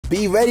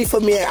Be ready for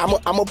me. I'm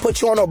gonna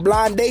put you on a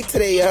blind date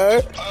today, you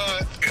heard?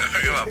 My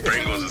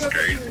Pringles is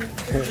crazy.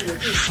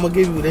 I'm gonna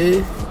give you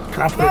this.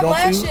 Can I put it on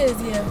for you? Lashes,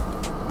 yeah.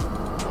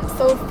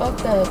 So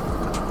fucked up.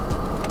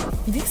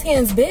 These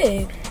hands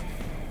big.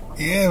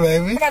 Yeah,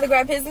 baby. I gotta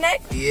grab his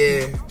neck?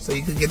 Yeah, so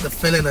you can get the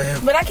feeling of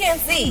him. But I can't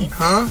see.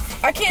 Huh?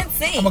 I can't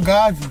see. I'm gonna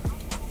guide you.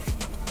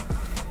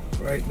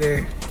 Right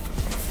there.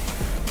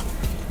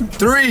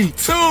 3,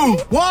 2,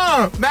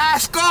 1,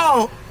 mask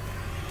on.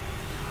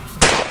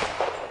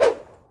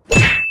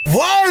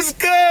 What's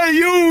good,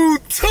 you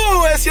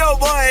too? It's your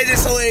boy,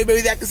 just so hey,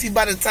 baby, that can see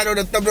by the title of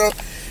the thumbnail.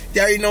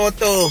 You already know what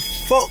the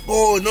fuck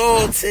going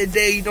on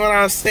today, you know what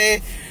I'm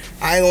saying?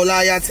 I ain't gonna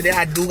lie, y'all, today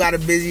I do got a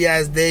busy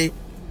ass day.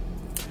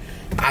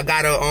 I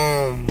got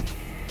a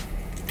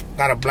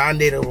blind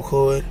date to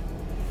record.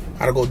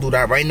 Gotta go do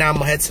that. Right now, I'm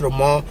gonna head to the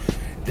mall.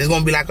 This is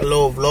gonna be like a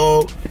little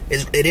vlog.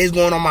 It is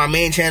going on my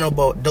main channel,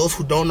 but those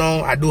who don't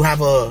know, I do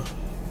have a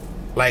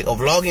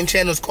vlogging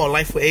channel. It's called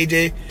Life with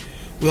AJ.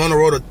 We're on the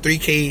road to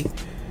 3K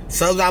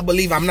subs, I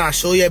believe. I'm not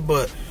sure yet,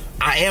 but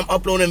I am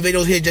uploading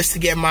videos here just to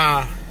get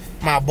my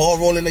ball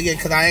rolling again,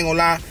 because I ain't gonna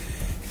lie,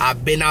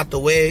 I've been out the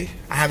way.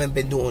 I haven't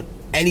been doing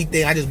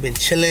anything. I just been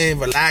chilling,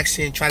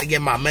 relaxing, trying to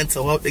get my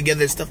mental health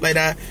together and stuff like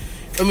that.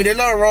 I mean, there's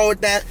nothing wrong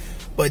with that,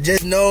 but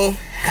just know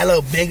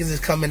hella bangers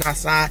is coming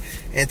outside,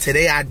 and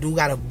today I do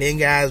got a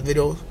bang ass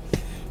video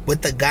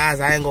with the guys.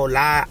 I ain't gonna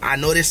lie, I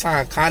know this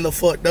sound kind of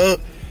fucked up,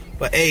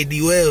 but hey,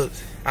 D-Wills,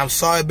 I'm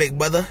sorry, big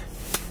brother,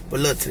 but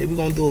look, today we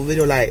gonna do a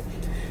video like,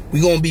 we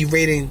gonna be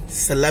rating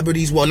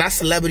celebrities, well, not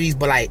celebrities,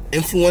 but like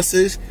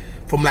influencers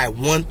from like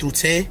 1 through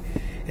 10.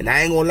 And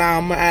I ain't gonna lie,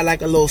 I'm gonna add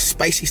like a little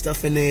spicy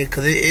stuff in there,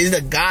 cause it is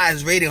the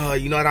guys rating her,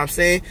 you know what I'm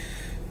saying?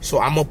 So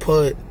I'm gonna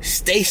put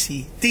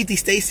Stacy, Titi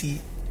Stacy,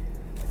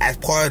 as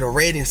part of the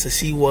ratings to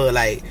see what,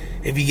 like,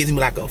 if he gives me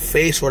like a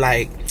face or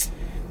like,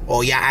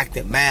 oh, y'all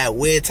acting mad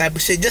weird type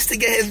of shit, just to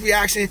get his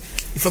reaction,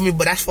 you feel me?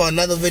 But that's for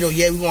another video.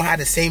 Yeah, we gonna have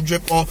the same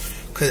drip on,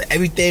 cause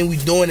everything we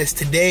doing is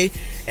today,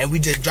 and we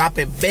just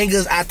dropping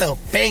bangers after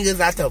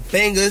bangers after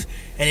bangers,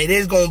 and it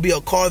is gonna be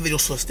a car video,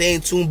 so stay in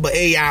tune. But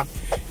hey, y'all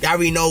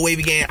already know where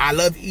we getting. I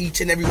love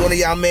each and every one of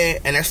y'all, man,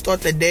 and let's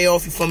start the day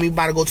off, you feel me?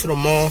 About to go to the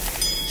mall,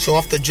 show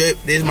off the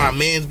drip. This is my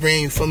man's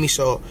brand, you feel me?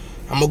 So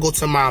I'm gonna go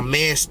to my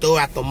man's store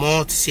at the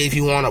mall to see if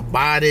he wanna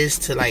buy this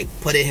to like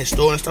put it in his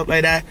store and stuff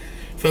like that,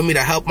 feel me?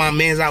 To help my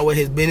man's out with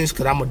his business,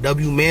 cause I'm a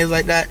W man's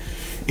like that,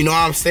 you know what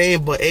I'm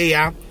saying? But hey,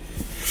 y'all,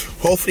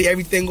 hopefully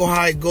everything go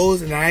how it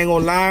goes, and I ain't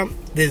gonna lie,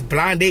 this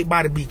blind date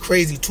about to be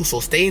crazy too,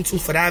 so stay in tune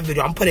for that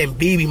video. I'm putting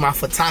BB, my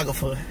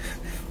photographer,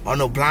 on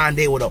a blind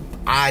date with a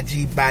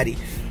IG body,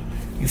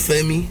 you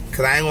feel me?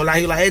 Cause I ain't gonna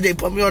lie, he like, hey, they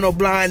put me on a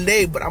blind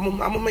date, but I'm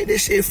gonna make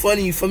this shit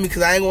funny, you feel me?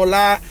 Cause I ain't gonna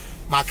lie,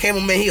 my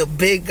cameraman, he a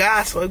big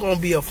guy, so it's gonna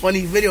be a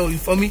funny video, you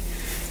feel me?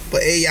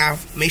 But hey, y'all,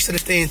 make sure to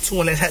stay in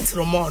tune. Let's head to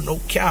the mall, no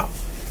cow.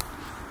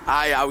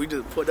 Alright, y'all, we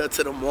just put up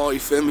to the mall, you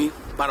feel me?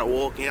 About to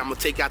walk in. I'm gonna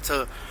take y'all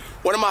to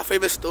one of my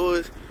favorite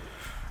stores.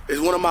 It's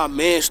one of my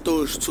main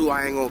stores too,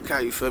 I ain't gonna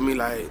count, you feel me?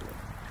 Like,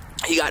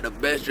 he got the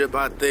best drip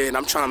out there, and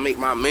I'm trying to make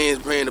my man's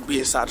brand to be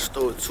inside the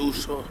store too,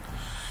 so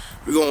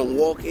we're gonna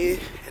walk in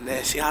and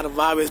then see how the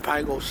vibe is.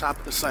 Probably go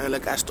shopping or something,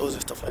 look at stores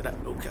and stuff like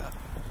that, no cap.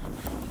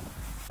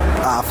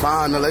 I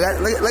found her. Look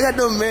at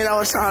the man I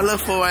was trying to look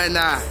for right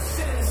now.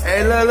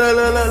 Hey, look.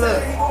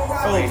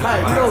 Oh,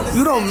 Mike,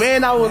 you don't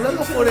man I was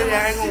looking for today.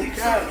 I ain't gonna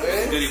count, man.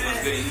 What's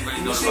goody?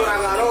 You see what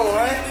I got on,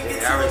 right?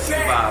 Yeah, I already see the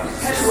vibe. You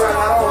see what I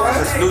got on,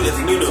 right? It's new.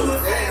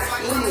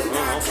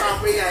 I'm trying to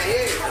bring that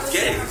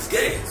in. Let's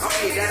get it.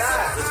 Okay, that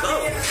eye. Let's go.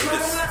 Let's do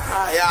this.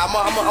 Alright, y'all,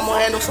 I'm gonna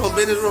handle some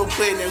business real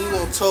quick, and then we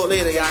gonna talk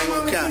later. Y'all ain't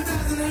gonna count.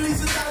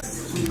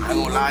 I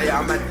ain't gonna lie,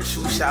 y'all, I'm at the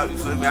shoe shop, you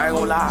feel me? I ain't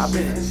gonna lie,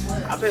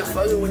 I've been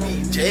fucking with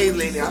these J's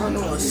lately. I don't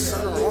know what's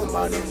something wrong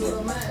about them.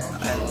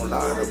 I ain't gonna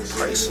lie, the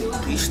price is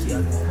beastie.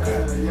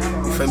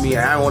 You feel me?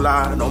 I ain't gonna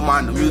lie, I don't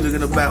mind the music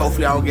in the back.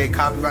 Hopefully I don't get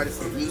copyrighted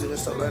for the music and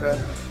stuff like that.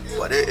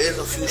 But there is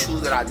a few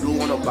shoes that I do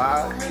wanna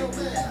buy.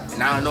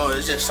 And I don't know,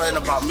 it's just something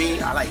about me.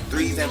 I like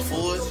 3s and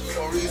 4s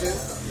for a reason.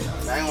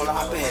 I ain't gonna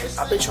lie,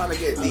 I've been trying to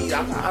get these.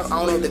 I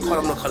don't know if they call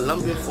them the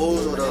Colombian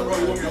 4s or the...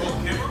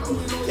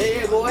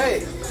 Yeah, go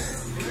ahead.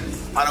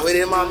 By the way,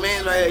 this my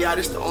man right here, y'all.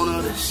 This the owner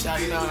of the shop,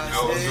 you know what I'm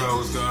saying?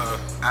 What's good?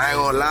 I ain't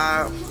gonna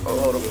lie. Oh,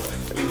 hold on.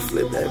 Let me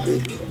flip that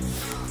bitch.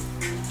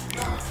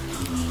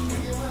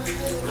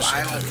 I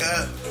ain't gonna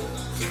cut.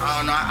 I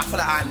don't know. I feel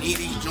like I need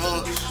these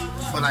joints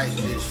for like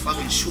this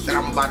fucking shoot that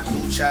I'm about to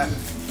do, chat.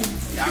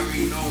 Y'all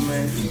already know,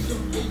 man.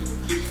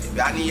 If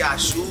y'all need y'all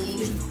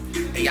shoes,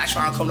 and y'all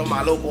trying to come to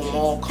my local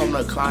mall, come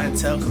to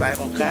clientele, cause I ain't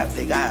gonna cap.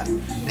 They got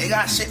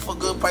shit for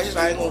good prices.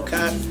 I ain't gonna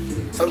cap.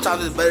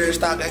 Sometimes it's better than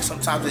StockX.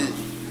 Sometimes it's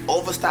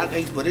overstock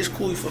X, but it's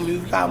cool, you feel me?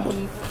 We got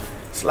money,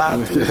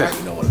 slide through,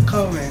 you know what to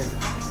come, man.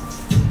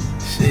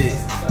 Shit.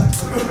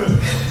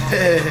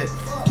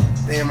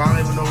 Damn, I don't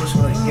even know which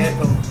one to get,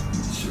 though.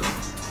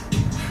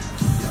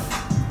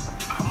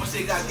 How much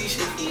they got these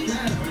shit for?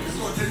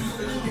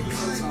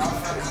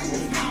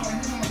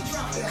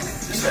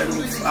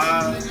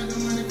 75.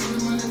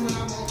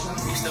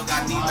 We still still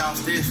got these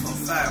downstairs for a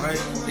fact, right?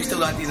 They still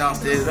got these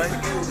downstairs, right?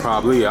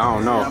 Probably, I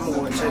don't know. Yeah, I'm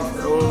gonna go check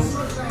those.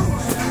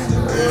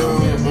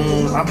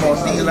 I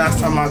bought these last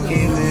time I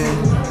came in.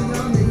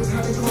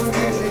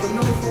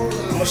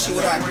 I'm gonna see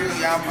what I do,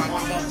 y'all.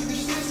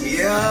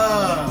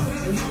 Yeah.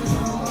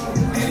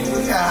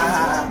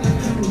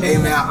 Hey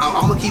man,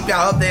 I'm gonna keep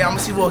y'all updated. I'm gonna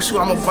see what shoe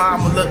I'm gonna buy.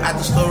 I'm gonna look at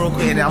the store real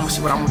quick and then I'm gonna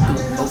see what I'm gonna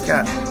do.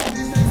 Okay.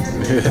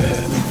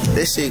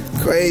 This shit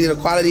crazy. The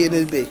quality of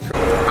this bitch.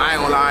 I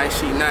ain't gonna lie, I ain't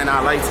see nothing I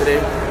like today.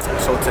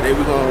 So today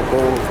we gonna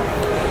go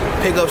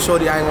pick up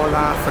shorty. I ain't gonna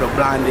lie, for the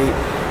blind date.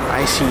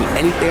 I ain't see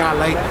anything I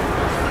like.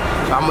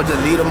 So I'm gonna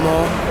just leave them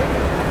all.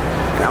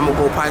 And I'm gonna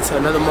go probably to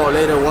another mall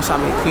later once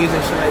I'm in Queens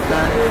and shit like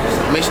that.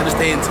 So make sure to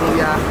stay in tune,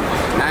 y'all.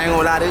 And I ain't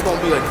gonna lie, there's gonna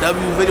be a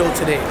W video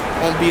today.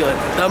 Gonna be a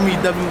dummy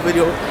W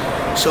video.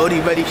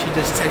 Shorty ready, she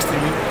just texted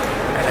me.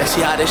 And let's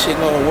see how this shit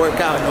gonna work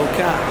out, no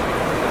cap.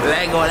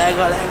 Let go.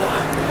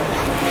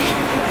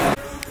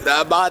 It's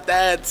about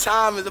that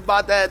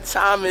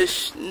time. It's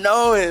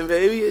snowing,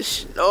 baby. It's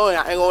snowing.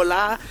 I ain't gonna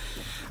lie.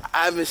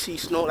 I haven't seen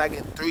snow like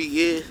in 3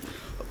 years.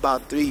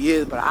 About 3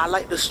 years. But I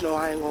like the snow.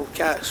 I ain't gonna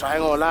catch. So I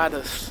ain't gonna lie.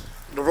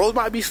 The roads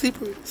might be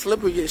slippery and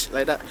shit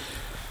like that.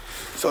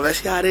 So let's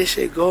see how this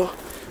shit go.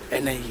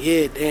 And then,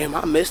 yeah, damn,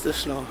 I miss the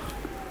snow.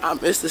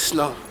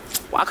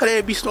 Why couldn't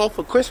it be snow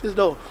for Christmas,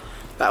 though?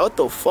 Like, what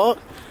the fuck?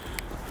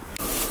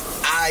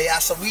 Yeah,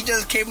 so we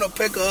just came to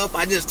pick her up.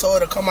 I just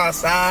told her to come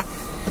outside.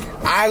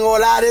 I ain't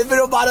gonna lie, this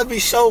video about to be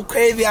so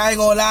crazy. I ain't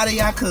gonna lie to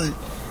y'all, cause I ain't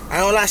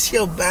gonna lie, she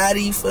a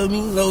baddie, you feel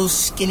me? Little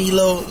skinny,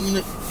 little, you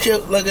know,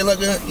 cute looking,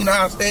 you know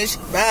what I'm saying? She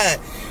bad,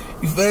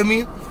 you feel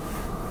me? And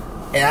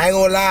I ain't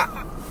gonna lie,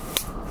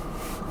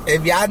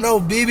 if y'all know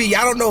BB,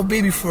 y'all don't know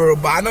BB for real,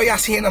 but I know y'all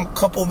seen him a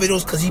couple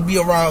videos cause he be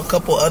around a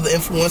couple other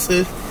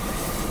influencers.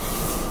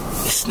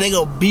 This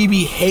nigga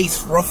BB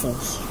hates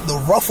ruffles, the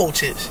ruffle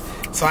chips.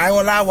 So I ain't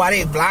gonna lie, why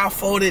they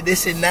blindfolded,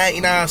 this and that,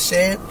 you know what I'm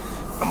saying?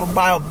 I'm gonna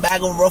buy a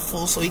bag of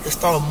ruffles so he can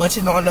start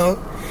munching on them.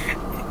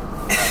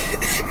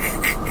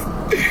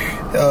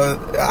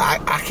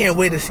 I can't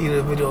wait to see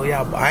the video,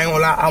 y'all, but I ain't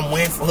gonna lie, I'm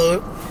waiting for her.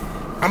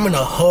 I'm in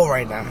a hood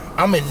right now.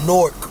 I'm in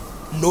Newark,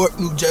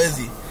 New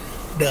Jersey.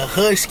 The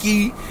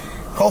Husky.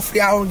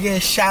 Hopefully I don't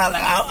get shot.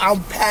 Like,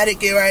 I'm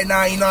panicking right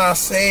now, you know what I'm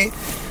saying?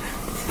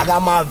 I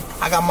got my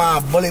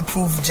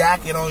bulletproof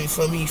jacket on, you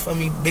feel me?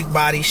 Big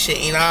body shit,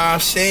 you know what I'm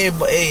saying?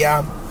 But hey,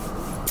 y'all,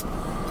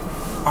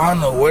 I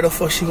don't know where the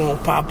fuck she gonna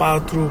pop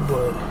out through,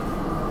 but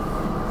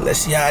let's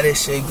see how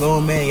this shit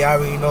go, man. Y'all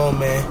already know,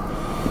 man.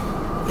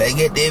 Let's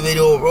get that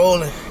video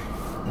rolling.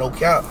 No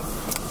cap.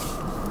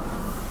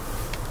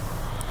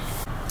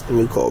 Let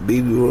me call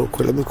BB real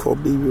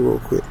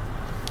quick.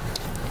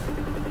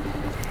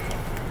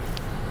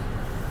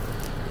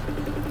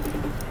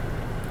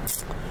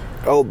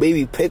 Oh,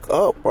 baby, pick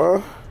up,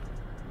 bro.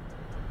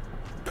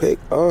 Pick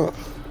up.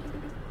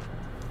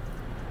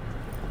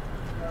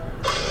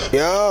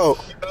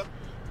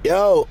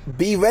 Yo,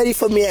 be ready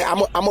for me.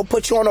 I'm gonna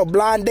put you on a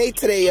blind date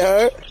today, you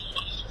heard?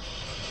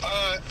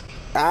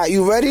 Alright,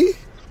 you ready?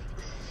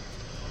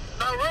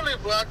 Not really,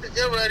 bro. I can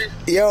get ready.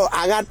 Yo,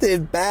 I got this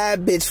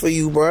bad bitch for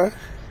you, bro.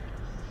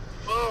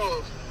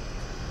 Oh.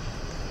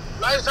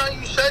 Last time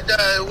you said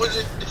that,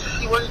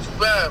 she wasn't too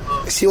bad,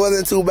 bro. She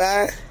wasn't too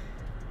bad?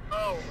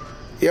 No, man.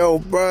 Yo,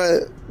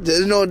 bro,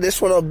 just know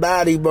this one a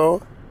baddie,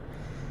 bro.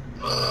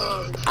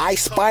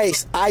 Ice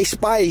Spice. Ice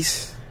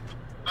Spice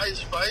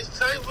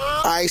type,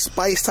 bro? Ice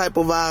Spice type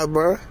of vibe,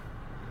 bro.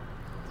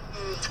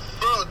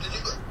 Bro, did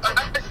you...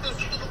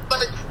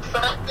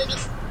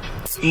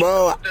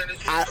 Bro,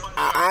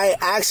 I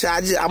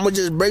actually, I'm gonna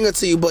just bring it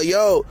to you, but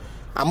yo,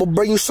 I'm gonna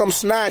bring you some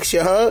snacks,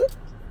 you heard?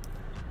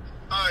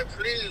 Alright,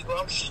 please, bro,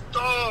 I'm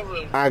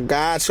starving. I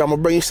got you, I'm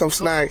gonna bring you some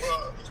snacks.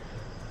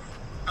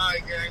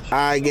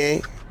 Alright,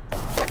 gang.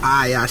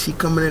 Alright, y'all, she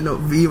coming in the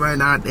V right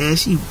now, damn,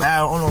 she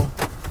bad, hold on.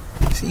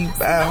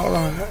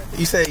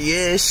 You said,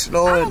 yeah, it's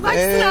snowing. I don't like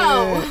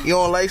snow. You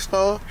don't like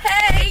snow?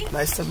 Hey.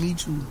 Nice to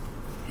meet you.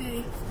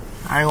 Hey.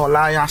 I ain't gonna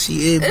lie, y'all,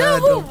 she is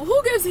bad, though.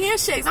 Who gives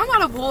handshakes? I'm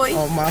not a boy.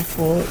 Oh, my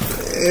fault.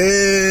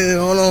 Hey,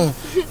 hold on.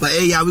 But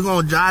hey, y'all, we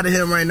gonna drive to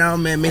him right now,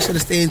 man. Make sure to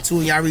stay in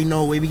tune. Y'all already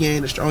know where we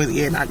getting the strongest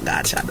again. I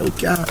got y'all,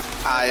 don't y'all.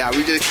 Alright, y'all,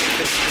 we just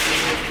came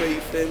to you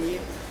feel me?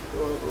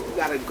 We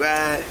gotta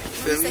grab, you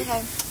feel me? Say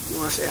hi. You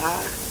wanna say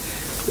hi?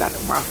 We gotta,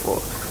 my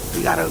fault.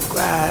 We gotta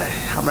grab,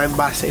 I'm not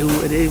about to say who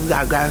it is. We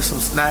gotta grab some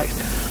snacks.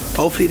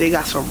 Hopefully they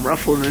got some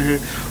ruffles in here.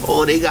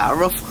 Oh, they got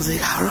ruffles.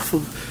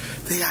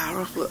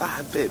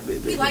 I bet.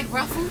 You like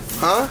ruffles?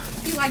 Huh?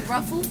 You like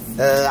ruffles?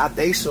 I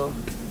think so.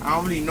 I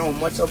don't really know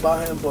much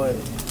about him, but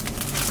we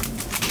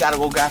gotta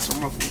go grab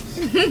some ruffles.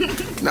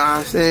 Know what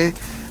I'm saying?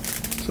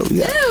 So we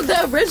got Ew,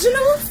 the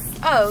originals?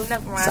 Oh,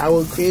 never mind.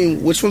 sour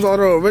cream. Which ones are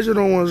the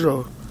original ones,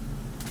 though?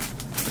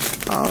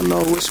 I don't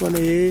know which one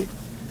it is.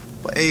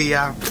 But hey,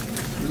 y'all,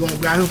 we gonna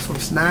grab him some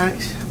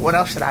snacks. What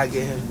else should I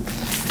get him?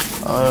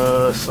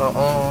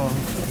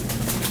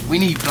 We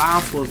need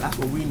blindfolds. That's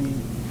what we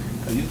need.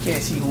 Cause you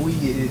can't see who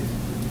he is.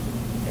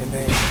 And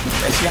then,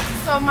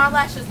 So my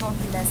lashes gonna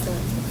be messed up.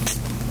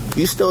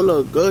 you still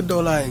look good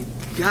though. Like,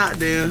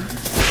 goddamn.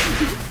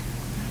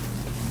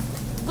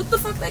 What the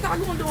fuck they got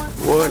going doing?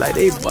 Boy, like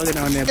they bugging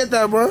down there. Get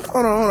that, bro.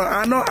 Hold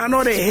on. I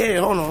know they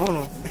here. Hold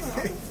on.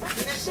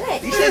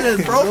 Shit. These shit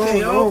is broken,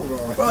 yo.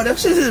 Bro, that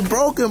shit is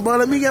broken, bro.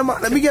 Let me get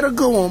a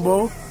good one,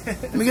 bro.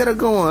 Let me get a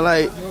good one.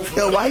 Like,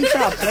 yo, why he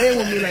trying to play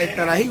with me like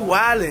that? Like, he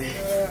wildin'.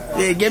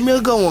 Yeah, give me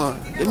a good one.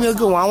 Give me a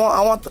good one.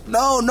 I want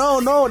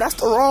no, that's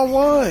the wrong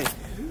one.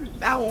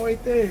 That one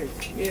right there.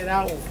 Yeah,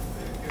 that one.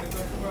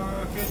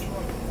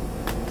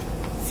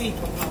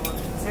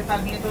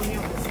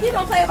 He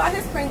don't play about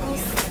his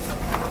Pringles.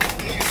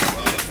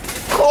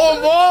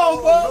 Come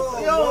on, bro.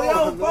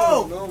 Yo,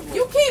 bro.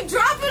 You keep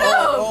dropping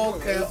them.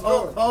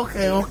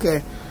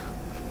 Okay.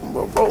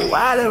 Bro,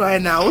 wildin'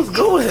 right now. What's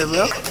good with him,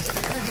 yo?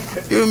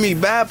 Giving me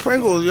bad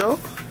Pringles, yo.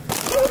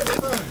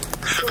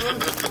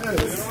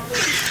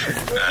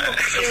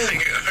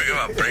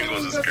 My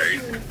Pringles is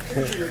crazy.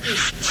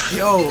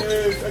 Yo,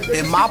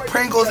 if my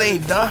Pringles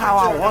ain't done how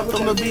I want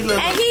them to be, look.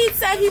 And he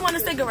said he want a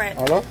cigarette.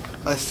 Hello?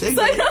 A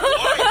cigarette? No.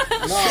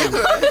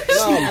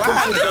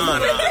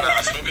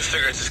 Smoking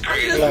cigarettes is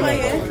crazy.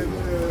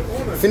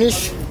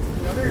 Finish?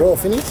 Bro,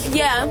 finish?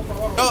 Yeah.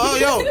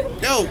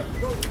 Yo.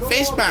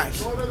 Face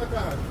mask.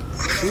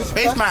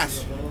 Face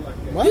mask.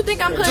 You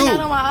think I'm putting that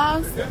on my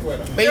eyes?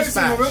 Face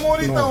mask.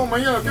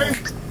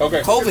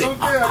 Okay. COVID.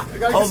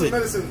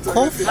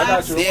 COVID? I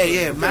got you.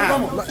 Yeah,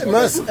 man.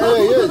 Yes.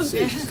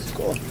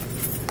 Cool.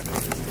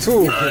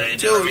 Two.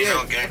 Two,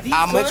 yeah.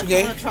 How much you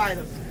get? Try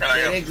them.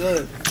 Yeah, they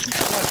good. You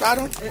wanna try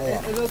them?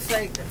 It looks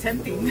like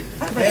tempting. It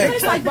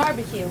tastes like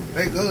barbecue.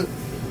 They good.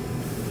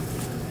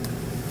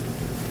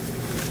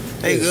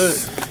 They good.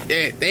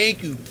 Yeah,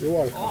 thank you. You're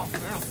welcome.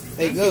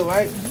 They good,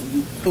 right?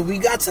 But we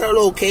got to the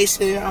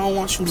location. I don't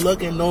want you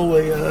looking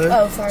nowhere.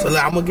 Oh, sorry. So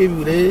like, I'm gonna give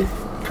you this.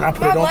 Can I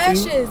put My it on for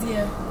you? lashes,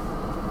 yeah.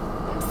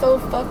 I'm so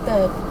fucked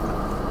up.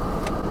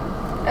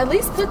 At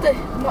least put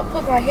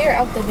my hair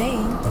out the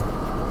vein.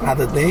 Out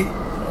the thing?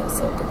 Yeah,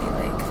 so it could be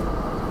like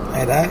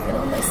that? it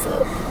don't mess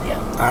up.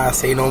 Yeah. I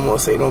say no more.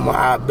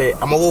 I bet.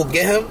 I'm gonna go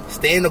get him.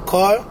 Stay in the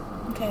car.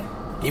 Okay.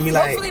 Give me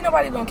like. Hopefully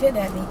nobody gonna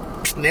kidnap me.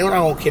 They're not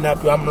gonna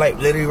kidnap you. I'm like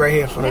literally right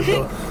here in front of the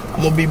door.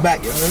 I'm gonna be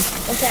back, yo.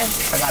 Okay.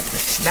 I got the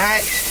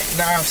snacks. You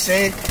know what I'm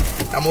saying?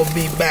 I'm gonna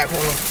be back.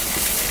 Hold on.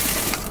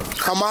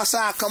 Come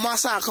outside. I'm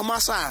coming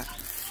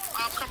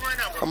right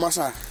now, bro. Come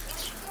outside.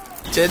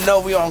 Just know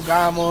we on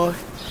God mode.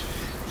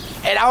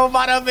 And I'm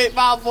about to make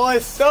my boy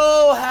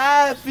so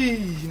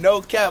happy.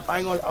 No cap. I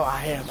ain't gonna. Oh,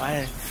 I am.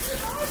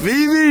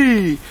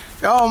 BB.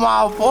 Yo,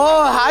 my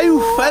boy. How you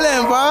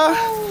feeling, bro?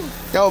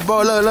 Yo,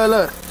 bro,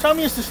 look. Tell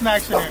me it's the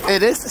snacks in there.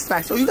 It is the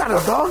snacks. So you got a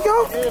dog,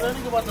 yo? Yeah, let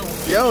me go about the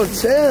Yo,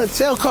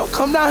 chill.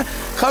 Come down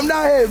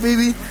here,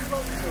 BB.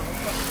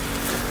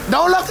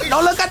 Don't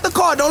look at the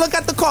car.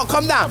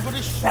 Come down.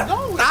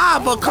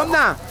 But come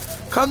down.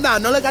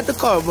 Don't look at the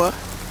car, bro.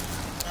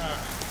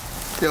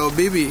 Yo,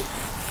 BB,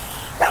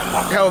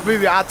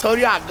 I told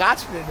you I got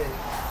you today.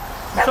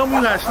 You told me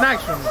you had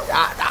snacks for me.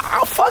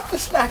 I'll fuck the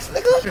snacks,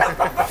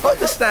 nigga. Fuck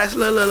the snacks.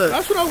 Look.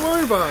 That's what I'm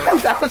worried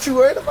about. That's what you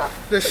worried about?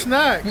 The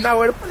snack. You're not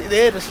worried about it?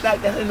 There, the snack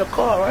that's in the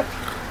car, right?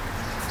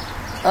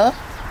 Huh?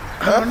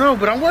 I don't know,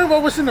 but I'm worried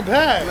about what's in the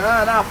bag.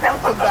 Nah,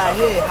 fuck the bag.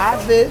 Here,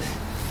 have this.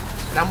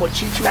 And I'm gonna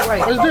treat you right.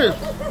 What's this?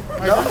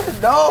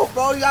 No,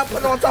 bro, you gotta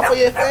put it on top of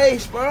your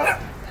face, bro.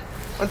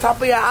 On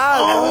top of your eyes.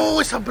 Oh,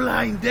 it's a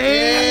blind date.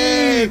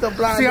 Yeah, it's a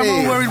blind See, I'm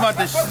date. all worried about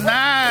the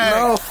snacks.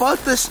 No, fuck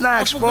the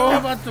snacks, I bro. forgot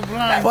about the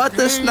blind Fuck the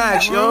date,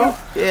 snacks, bro. yo.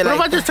 Yeah, What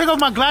if I just take off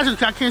my glasses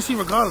because I can't see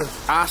regardless?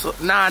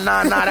 Nah.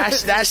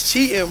 That's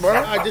cheating, bro.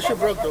 Alright, this shit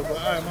broke though, but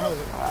alright, I'm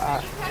holding.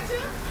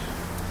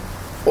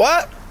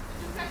 What?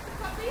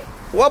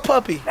 What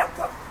puppy? Oh, if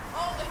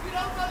you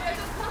don't know, there's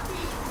a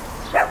puppy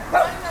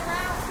running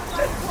around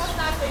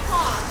somebody's they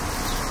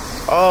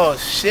caught. Oh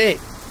shit.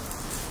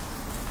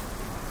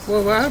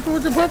 What happened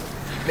with the puppy?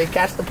 They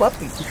catch the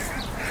puppy. I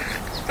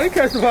didn't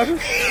catch the puppy.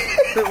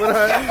 What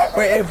happened?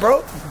 Wait, it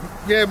broke?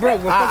 Yeah, it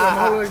broke. But fuck it, I'm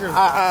holding like this.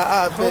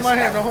 Hold my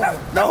hand,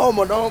 no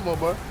homo. No homo,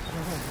 bro.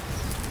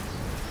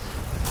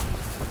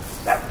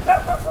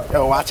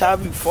 Yo, watch how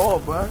you fall,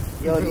 bro.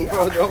 Yo,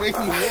 Bro, don't make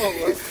me walk,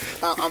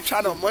 bro. I'm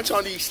trying to munch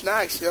on these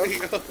snacks, yo.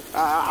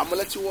 I'm gonna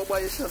let you walk by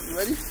yourself. You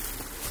ready?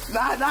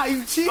 Nah,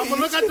 you cheating. I'm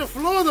gonna look at the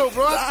floor though,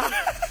 bro. I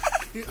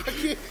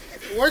can't.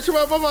 Where's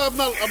my mother?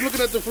 I'm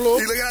looking at the floor.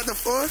 You looking at the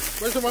floor?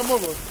 Where's my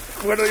mother?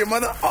 Where are your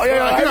mother? Oh,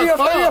 yeah,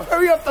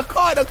 hurry up, the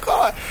car. You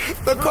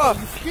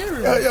scared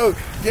me. Yo,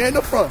 get in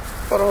the front.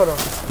 Hold on.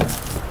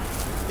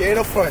 Get in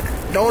the front.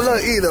 Don't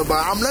look either, bro.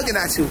 I'm looking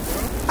at you.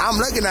 I'm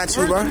looking at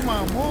you, bro. Where's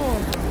my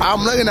mom?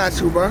 I'm looking at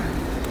you, bro.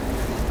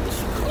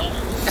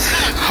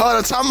 Hold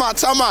on, time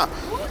out.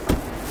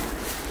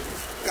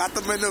 Got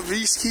them in the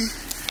V-ski.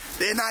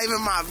 They're not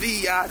even my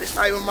V, y'all. This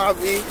not even my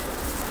V.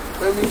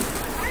 Feel me?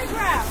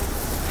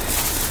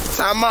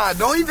 Time out.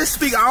 Don't even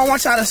speak. I don't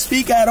want y'all to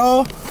speak at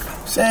all.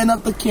 Setting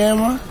up the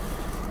camera.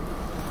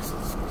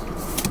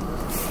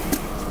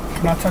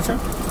 Can I touch her?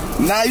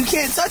 Nah, you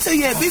can't touch her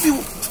yet, baby.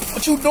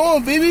 What you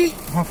doing, baby?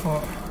 My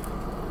fault.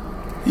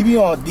 You be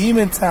on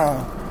Demon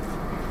Town.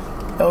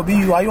 Yo,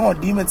 baby, why you on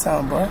Demon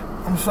Town, bro?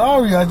 I'm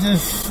sorry. I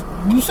just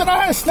You said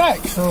I had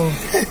snacks, so.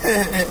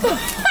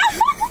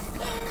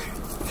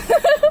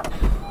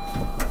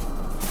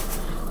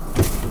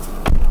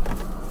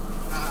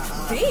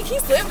 Dang, he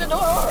slammed the door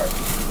hard.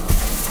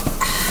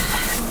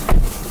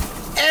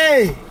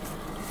 Hey,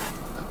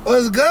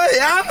 what's good,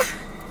 y'all?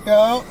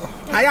 Yo.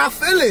 How y'all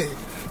feeling?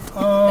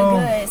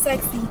 Good,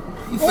 sexy.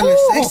 You feeling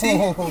sexy?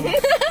 Oh,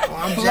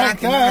 I'm Like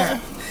jacking that.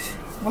 that.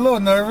 I'm a little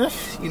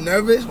nervous. You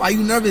nervous? Why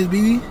you nervous,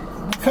 BB?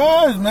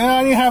 Because, man,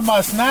 I didn't have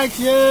my snacks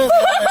yet.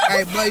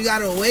 Hey, bro, you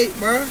gotta wait,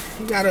 bro.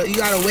 You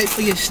gotta wait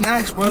for your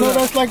snacks, bro. You know,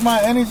 that's like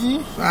my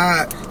energy.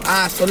 Alright,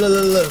 so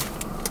look.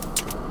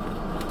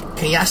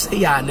 Can y'all say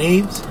y'all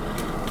names?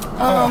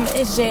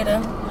 It's Jada.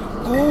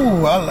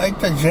 Ooh, I like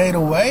the Jada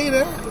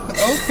Waiter.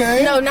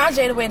 Okay. No, not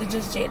Jada Waiter,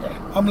 just Jada.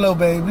 I'm Lil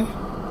Baby.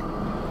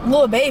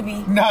 Little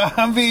baby. Nah,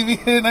 I'm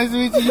BB. Nice to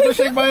meet you. You gonna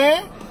shake my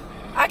hand?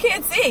 I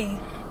can't see.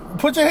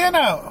 Put your hand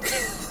out.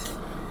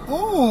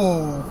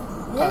 Ooh.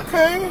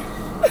 Okay.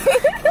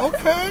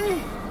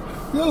 Okay.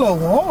 You're a little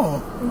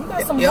warm. You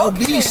got some Yo, walk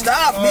BB, in.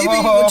 stop,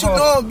 BB. What you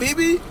doing,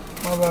 BB?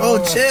 Oh,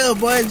 chill,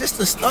 boy. Just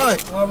the start.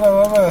 So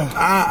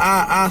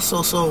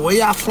where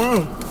y'all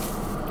from?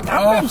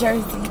 I'm from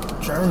Jersey.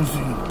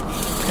 Jersey.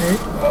 Okay.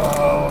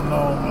 Oh,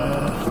 no,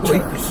 man.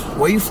 Jersey.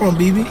 Where you from,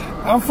 BB?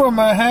 I'm from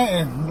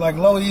Manhattan, like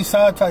Lower East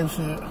Side type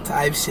shit.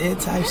 Type shit.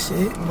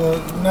 But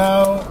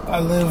now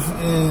I live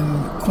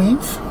in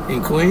Queens.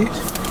 In Queens?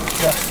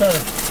 Yes, sir.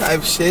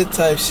 Type shit.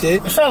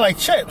 It sound like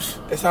chips.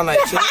 It sound like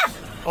chips.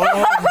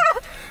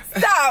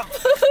 Stop.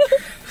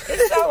 It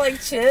sound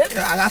like chips.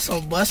 I got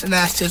some busting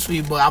ass chips for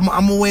you, but I'm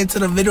gonna wait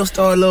until the video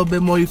start a little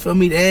bit more, you feel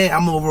me? Then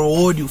I'm gonna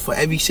reward you for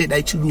every shit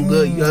that you do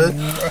good, you heard?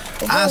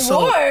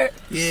 Reward?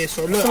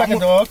 So look, Like a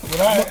dog.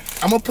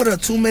 I'm gonna put a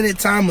 2-minute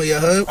timer, you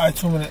heard? Alright,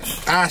 2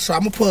 minutes. Alright, so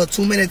I'm gonna put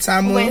a 2-minute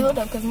timer. Wait, hold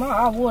up, because my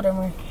eye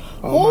watering.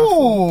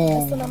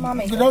 Ooh. Messing up my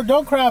makeup.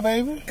 Don't cry,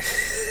 baby.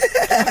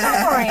 I'm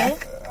not crying.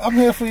 I'm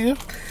here for you.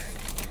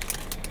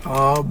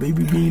 Oh,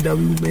 baby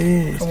BW,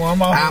 man. Come on,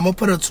 I'm gonna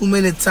put a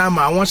 2-minute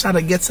timer. I want y'all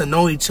to get to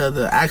know each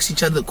other, ask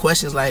each other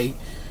questions like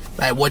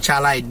what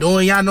y'all like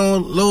doing. Y'all know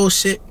little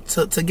shit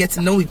to get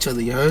to know each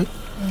other, you heard?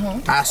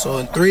 Alright, so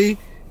in 3,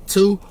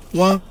 2,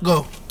 1,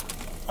 go.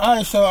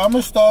 Alright, so I'm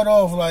gonna start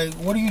off, like,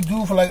 what do you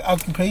do for, like,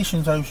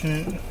 occupation type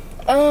shit?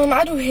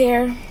 I do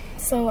hair,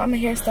 so I'm a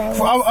hairstylist.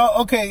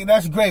 Okay,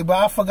 that's great,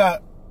 but I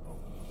forgot.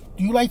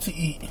 Do you like to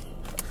eat?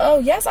 Oh,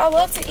 yes, I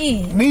love to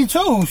eat. Me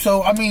too,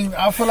 so, I mean,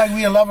 I feel like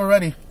we in love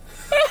already.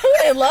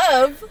 In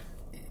love?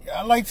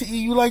 I like to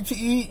eat, you like to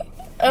eat?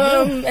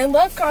 And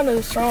love kind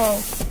of strong.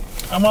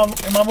 Am I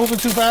moving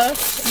too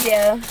fast?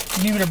 Yeah.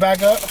 You need me to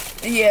back up?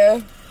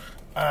 Yeah.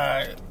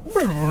 Alright.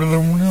 You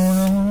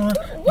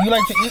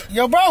like to eat?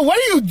 Yo, bro, what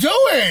are you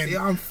doing?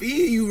 Yeah, I'm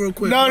feeding you real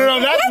quick. No,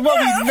 that's what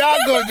we not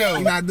gonna do.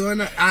 You're not doing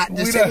that?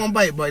 Just take one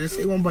bite, boy. Just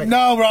take one bite.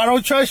 No, bro, I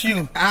don't trust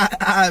you.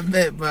 I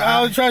bet, bro. I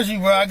don't trust you,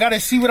 bro. I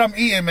gotta see what I'm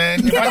eating,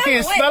 man. If I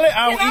can't smell it,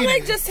 I don't Can eat I,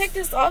 it. just take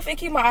this off and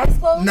keep my eyes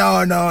closed?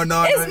 No.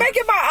 It's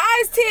making my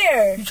eyes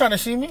tear. You trying to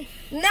see me?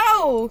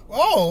 No.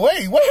 Oh,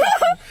 wait, what?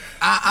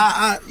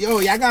 Yo,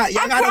 y'all got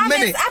a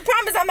minute. I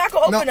promise I'm not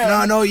gonna open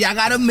them. No, y'all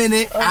got a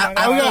minute.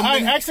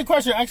 Ask the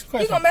question. You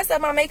gonna mess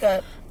up my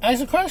makeup. Ask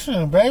the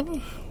question,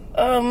 baby.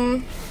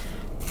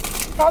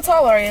 How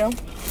tall are you?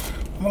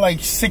 I'm like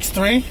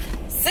 6'3".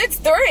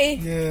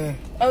 6'3"? Yeah.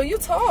 Oh, you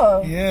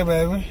tall. Yeah,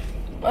 baby.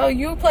 Oh,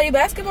 you play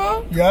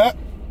basketball? Yeah.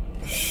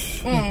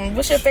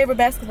 What's your favorite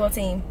basketball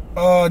team?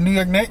 New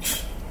York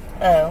Knicks.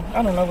 Oh,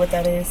 I don't know what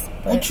that is.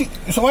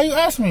 So why you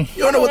ask me?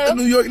 You don't know what the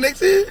New York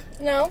Knicks is?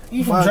 No.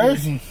 You from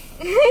Jersey.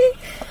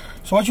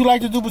 So what you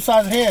like to do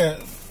besides hair?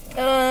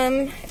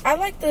 I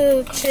like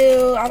to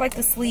chill. I like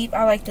to sleep.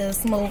 I like to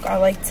smoke. I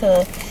like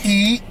to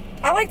eat.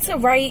 I like to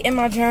write in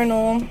my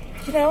journal.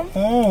 You know?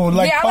 Oh,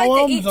 like poems I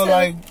like to eat or too.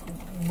 like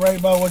write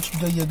about what you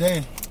did your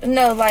day?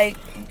 No, like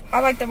I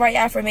like to write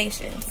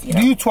affirmations. You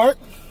know? Do you twerk?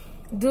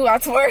 Do I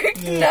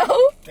twerk? Yeah.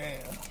 No.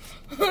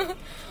 Damn.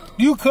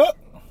 Do you cook?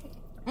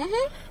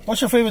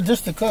 What's your favorite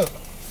dish to cook?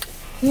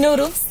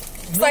 Noodles.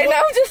 Like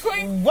now I'm just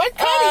like what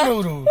kind of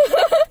noodles?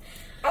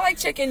 I like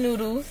chicken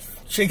noodles.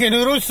 Chicken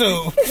noodle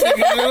soup.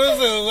 Chicken noodle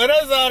soup. What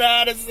else on the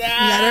other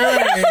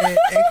side?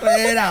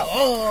 Clear it out.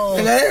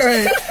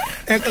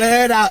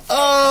 Clear it out.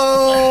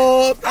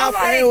 Oh, I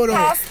like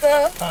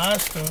pasta.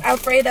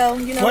 Alfredo.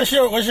 You know. What's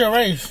your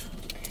race?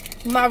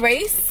 My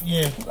race?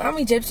 Yeah. I'm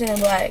Egyptian and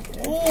black.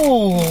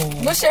 Ooh.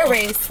 What's your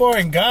race?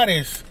 Foreign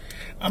goddess.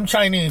 I'm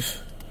Chinese.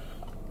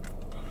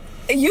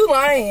 You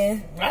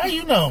lying? How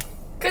you know?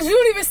 Cause you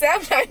don't even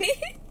sound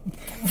Chinese.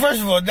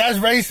 First of all, that's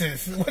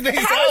racist. What they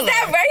How sound is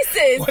that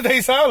racist? What they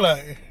sound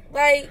like?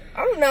 Like,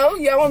 I don't know.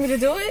 Y'all want me to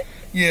do it?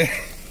 Yeah.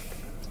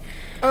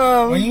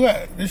 Where you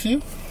at? This you?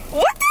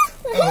 What the?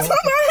 What's on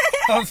my head?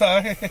 I'm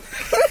sorry.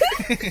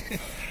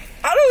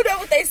 I don't know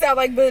what they sound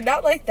like, but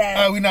not like that.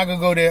 Alright, we're not gonna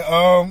go there.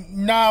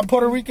 Nah,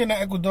 Puerto Rican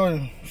and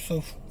Ecuadorian.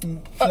 So,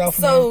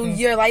 so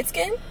you're light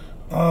skinned?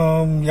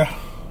 Yeah.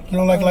 You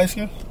don't like light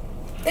skin?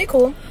 They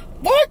cool.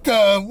 What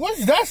the?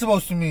 What's that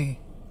supposed to mean?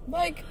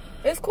 Like,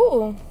 it's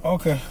cool.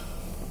 Okay.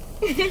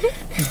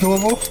 It's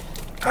doable?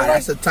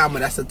 That's the timer.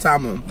 That's the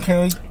timer.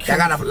 Can Y'all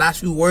got the last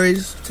few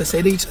words to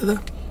say to each other?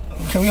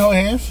 we hold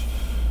hands?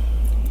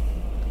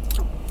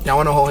 Y'all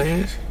want to hold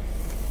hands?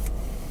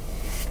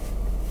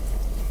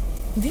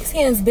 These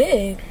hands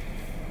big.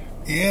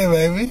 Yeah,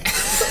 baby.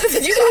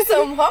 You got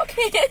some hawk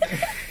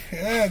hands.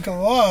 Yeah, come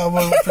on. I'm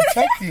gonna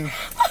protect you.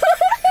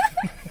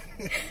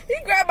 You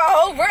grabbed my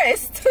whole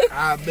wrist.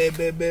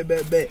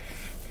 Bet.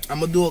 I'm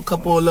gonna do a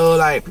couple of little,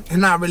 like, it's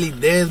not really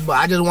this, but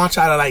I just want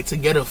y'all to, like, to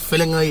get a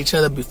feeling of each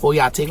other before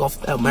y'all take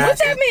off that mask.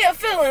 What that mean, a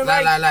feeling?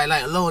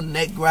 Like a little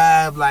neck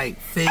grab, like,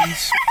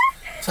 face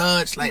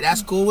touch. Like,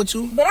 that's cool with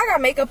you? But I got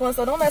makeup on,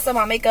 so don't mess up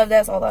my makeup.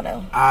 That's all I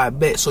know. I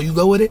bet. So you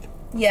go with it?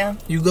 Yeah.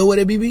 You go with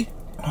it, BB?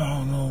 I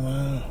don't know,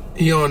 man.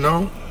 You don't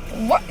know?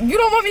 What? You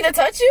don't want me to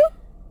touch you?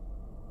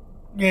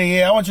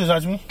 Yeah, I want you to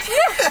touch me.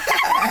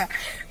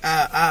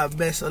 I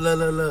bet. So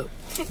look.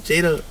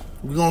 Jada,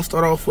 we're gonna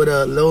start off with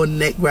a little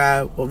neck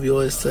grab of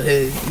yours to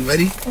his. You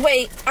ready?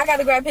 Wait, I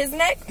gotta grab his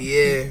neck?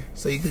 Yeah,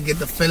 so you can get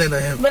the feeling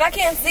of him. But I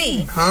can't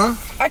see. Huh?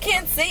 I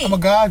can't see. I'm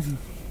gonna guide you.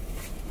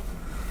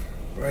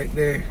 Right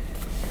there.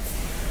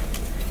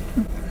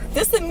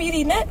 This a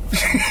meaty neck?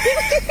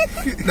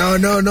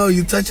 No,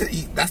 you touch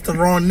it. That's the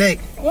wrong neck.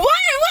 What?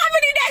 How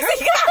many necks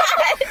he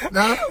got?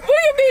 Nah. What do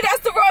you mean that's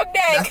the wrong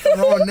neck? That's the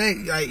wrong neck.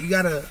 Like, you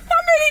gotta.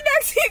 How many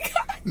necks he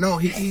got? No,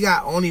 he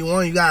got only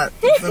one. You got,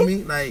 you feel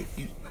me? Like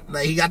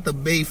he got the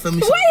big, feel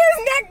me? Why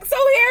his neck so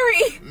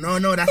hairy?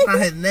 No, that's not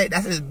his neck.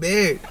 That's his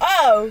beard.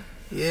 Oh.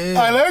 Yeah.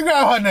 All right, let me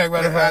grab her neck,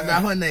 brother.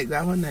 Grab her neck.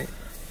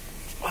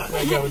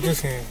 I got with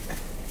this hand.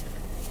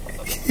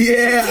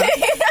 Yeah.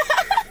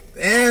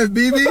 Damn,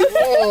 BB.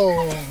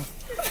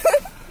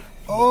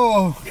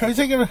 Oh, can we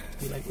take it?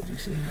 You like what you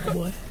see, my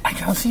boy? I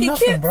can't see He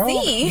nothing, can't bro.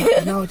 see.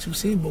 I know what you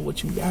see, but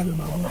what you got in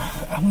my boy?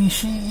 I mean,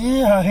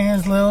 her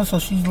hands little, so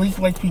she's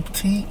like to be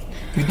petite.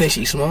 You think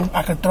she's small?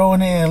 I could throw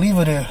in there and leave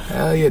her there.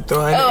 Hell yeah,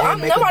 throw her in Oh, there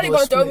and make her nobody do a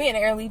gonna throw split. me in the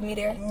air and leave me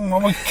there. I'm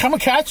gonna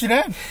catch you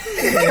then.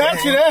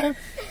 Catch you then.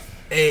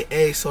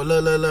 Hey, so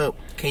look.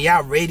 Can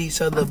y'all rate each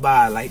other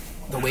by, like,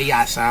 the way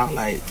y'all sound?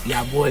 Like,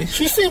 y'all boys?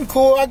 She seemed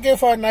cool. I give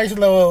her a nice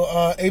little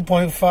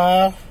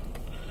 8.5.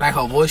 Like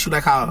her voice? You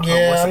like how her voice?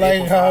 Yeah, I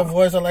like is her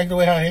voice. I like the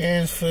way her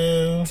hands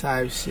feel.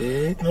 Type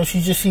shit. You know,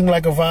 she just seemed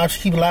like a vibe.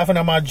 She keep laughing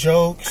at my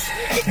jokes.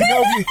 You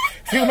know,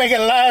 if you can make it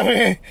laugh,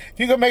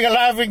 you can make it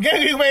laugh and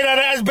get you made that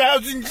ass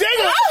bounce and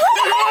jiggle.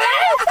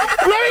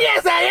 Let me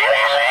get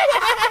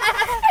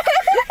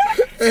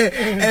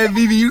Hey,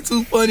 BB, you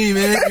too funny,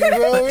 man.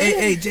 know But,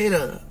 hey,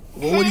 Jada,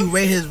 what would you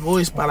rate his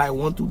voice by, like,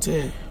 1 through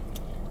 10?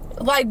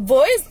 Like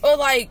voice or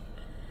like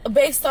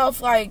based off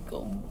like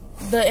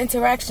the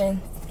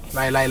interaction?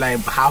 Like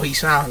how he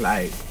sound,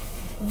 like.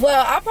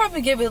 Well, I'll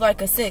probably give it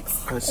like a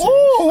 6.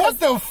 Ooh, what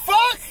the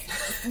fuck?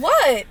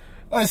 What?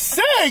 A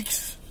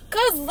 6?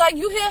 Cause like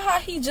you hear how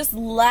he just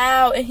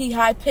loud and he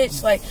high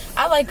pitched. Like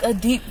I like a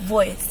deep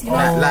voice. You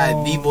know?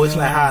 Like deep voice,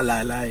 like how,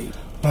 like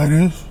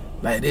this?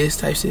 like this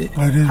type shit.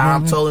 Like this, How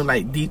I'm baby? talking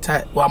like deep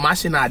type. Well, my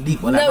shit not deep,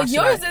 but like No, my shit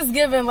yours like, is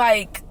giving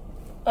like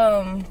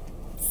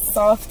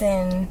soft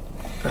and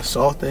that's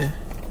soft then.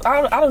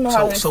 I don't know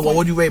how to So what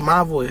would you rate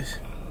my voice?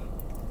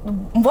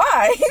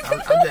 Why? I'm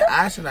just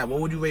asking, like,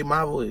 what would you rate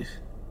my voice?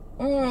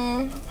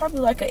 Probably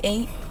like an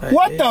 8. Like,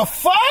 What yeah. the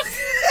fuck?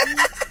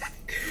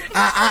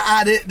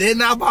 They're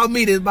not about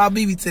me. This about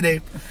BB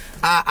today.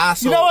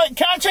 So, You know what?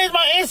 Can I change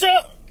my answer?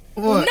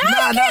 What? No, you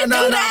can't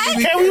do that.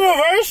 BB. Can we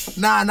reverse?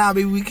 Nah,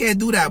 baby, we can't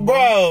do that,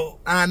 bro.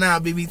 Bro, Nah,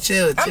 baby,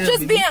 chill. I'm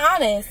just BB. being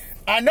honest.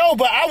 I know,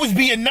 but I was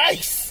being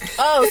nice.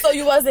 Oh, so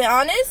you wasn't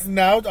honest?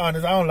 No, I was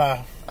honest. I don't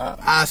lie.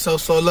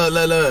 So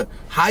look.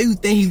 How you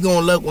think he's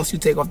gonna look once you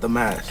take off the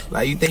mask?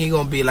 Like, you think he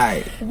gonna be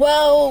like?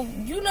 Well,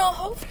 you know,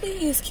 hopefully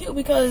he's cute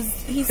because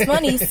he's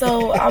funny.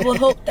 So I would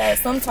hope that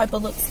some type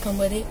of looks come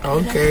with it.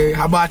 Okay,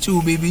 how about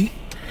you, BB?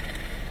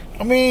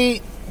 I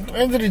mean, at the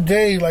end of the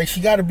day, like, she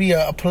got to be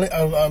a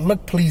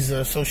look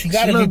pleaser. So she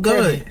got to be look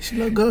pretty. good. She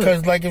look good.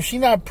 Because, like, if she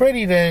not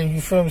pretty, then, you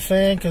feel what I'm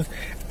saying? Because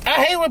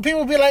I hate when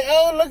people be like,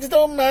 oh, looks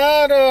don't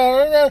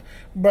matter.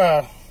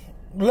 Bruh,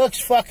 looks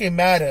fucking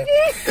matter.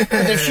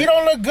 If she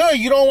don't look good,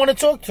 you don't want to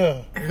talk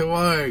to her.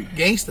 Word,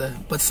 gangster.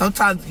 But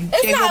sometimes you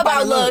It's can't not go by about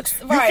the looks.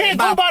 looks, You right? can't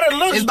go by the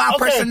looks. It's about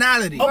Okay.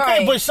 personality. Okay,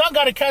 Right. but some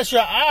got to catch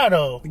your eye,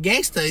 though.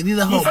 Gangster, it's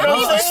either her feel what I'm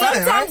brother or saying?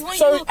 something, right? Sometimes when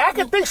So you, I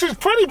could think she's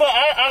pretty, but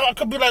I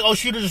could be like, oh,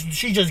 she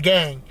just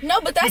gang. no,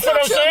 but that's You feel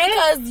not what true I'm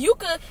saying? because you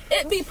could.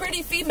 It be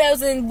pretty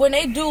females, and when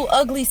they do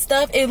ugly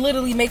stuff, it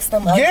literally makes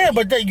them ugly. Yeah,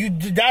 but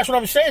that's what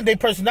I'm saying. They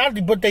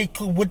personality, but they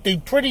with their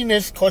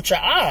prettiness caught your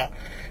eye,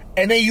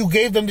 and then you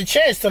gave them the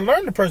chance to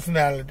learn the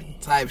personality.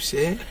 Type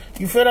shit.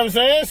 You feel what I'm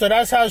saying? So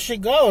that's how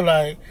shit go.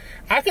 Like,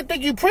 I could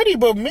think you pretty,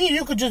 but me,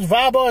 you could just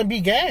vibe on and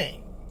be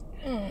gang.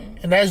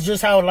 And that's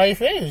just how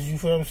life is. You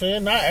feel what I'm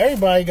saying? Not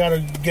everybody gotta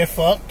get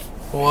fucked.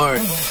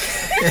 Word.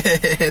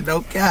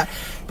 No cap.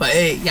 But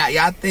hey,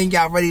 y'all think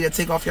y'all ready to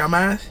take off your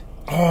mask?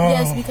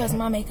 Yes, because of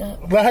my makeup.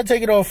 Let her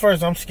take it off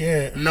first. I'm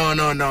scared. No.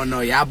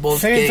 Y'all both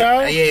Same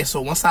time? Yeah,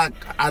 so once I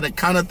the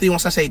count of 3,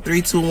 once I say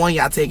 3, 2, 1,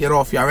 y'all take it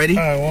off. Y'all ready?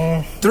 All right,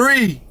 1,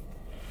 3,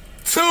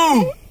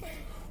 2,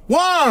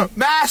 1,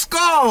 mask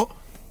on.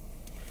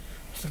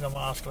 Still got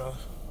my eyes closed.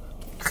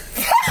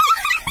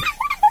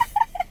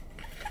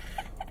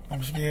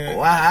 I'm scared.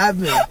 What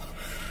happened?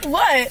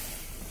 What?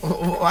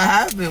 What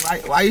happened?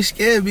 Why you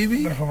scared, I'm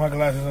BB? gonna put my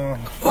glasses on.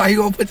 Why you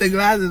gonna put the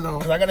glasses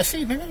on? Cause I gotta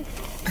see, nigga.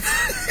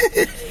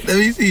 Let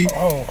me see.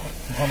 Oh,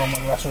 hold on, my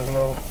glasses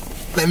low.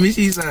 Let me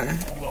see something.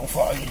 I'm gonna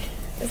follow you.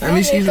 Is Let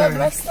me see makeup that.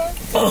 messed up?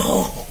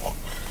 Oh,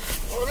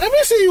 let me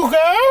see you,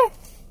 girl.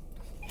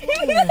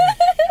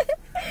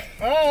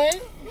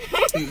 Alright.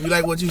 You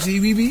like what you see,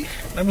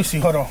 BB? Let me see,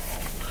 hold on.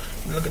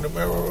 Look in the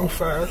mirror real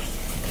fast.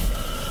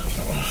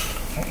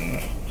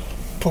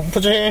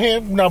 Put your hand here.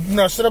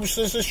 Now sit up,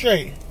 sit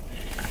straight.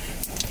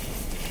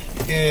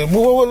 Yeah, move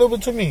over a little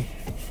bit to me.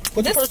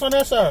 Put the person on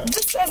that side.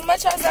 Just as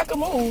much as I can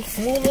move.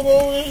 Move a little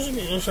over.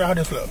 Let's see how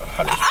this look.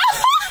 How this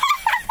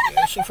yeah,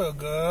 that shit feel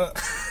good.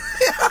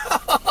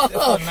 It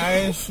feel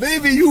nice.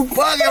 Baby, you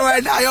bugging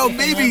right now, yo, Let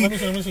baby.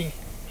 me see.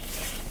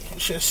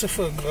 Shit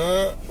feel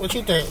good. What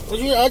you think?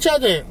 What y'all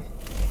think?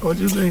 What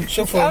you think?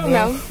 Shit feel I don't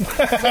know.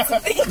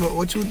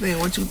 What you think?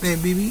 What you think,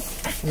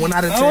 BB? 1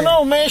 out of 10. I don't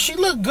know, man. She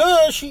look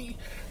good.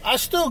 I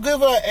still give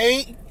her an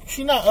 8.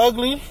 She not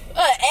ugly.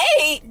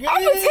 8?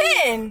 I'm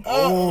a 10.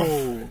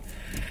 Oh.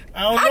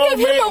 I don't I know, give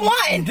him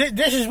man. a 1.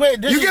 This is where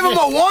You give him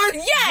a 1?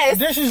 Yes.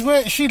 This is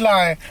where she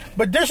lying,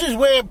 but this is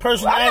where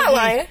personality. I'm not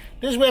lying.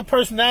 This is where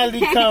personality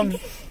comes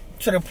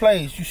to the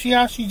place. You see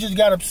how she just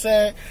got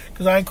upset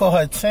because I ain't call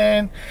her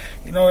 10.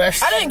 You know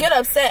that's. I didn't get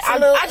upset.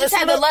 I just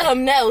had to let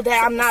him know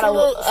that I'm not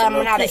I'm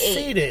not an 8.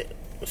 conceited.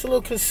 It's a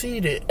little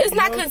conceited. It's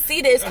not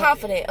conceited. It's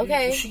confident.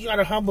 Okay. She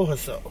gotta humble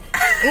herself.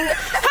 How you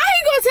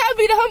gonna tell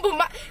me to humble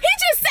my? He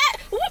just said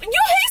he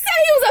said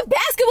he was a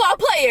basketball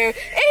player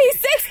and he's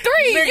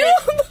 6'3". Nigga,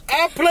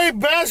 I play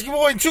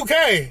basketball in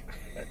 2K.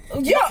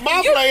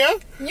 My player.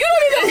 You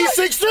don't even. He's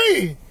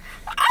 6'3".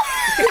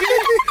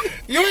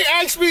 You ain't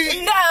asked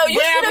me No, you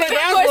where I should have play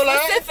been more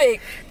basketball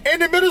specific. at. In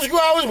the middle school,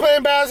 I was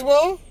playing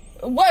basketball.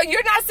 Well,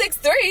 you're not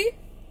 6'3".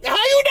 How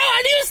you know?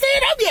 I didn't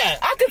stand up yet.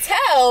 I could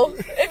tell.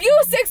 If you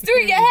were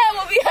 6'3", your head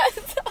would be at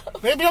the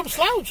top. Maybe I'm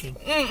slouching.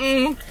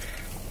 Mm-mm.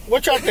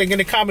 What y'all think in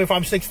the comment if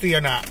I'm 6'3"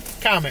 or not?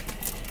 Comment.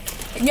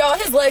 Yo,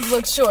 his legs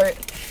look short.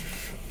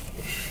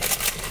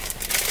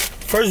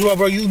 First of all,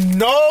 bro, you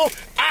know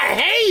I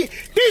hate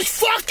these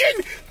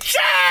fucking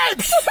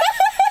jabs.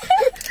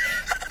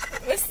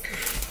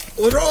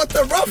 What's wrong with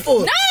the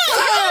ruffles? No,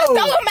 throw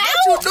them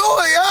out. What you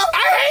doing, yo?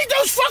 I hate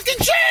those fucking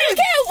You jabs.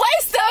 can't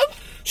waste them.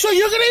 So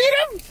you're gonna eat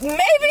them?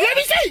 Maybe. Let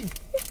me see.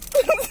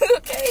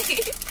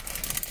 Okay.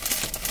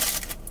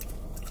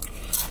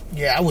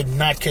 Yeah, I would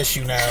not kiss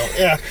you now.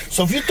 Yeah.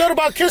 So if you thought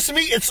about kissing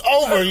me, it's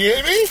over. You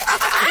hear me?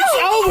 It's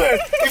over.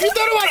 If you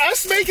thought about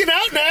us making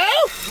out now,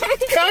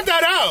 count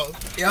that out.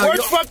 Yo,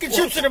 Worst fucking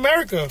chips in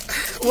America.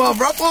 Well,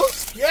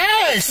 ruffles?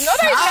 Yes. No,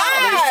 they're not.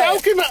 How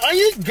can the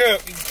onion girl?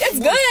 It's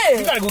You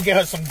good. gotta go get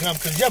her some gum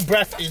because your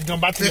breath is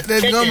about to be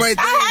There's kicking. gum right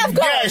there. I have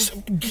gum. Yes.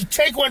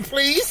 Take one,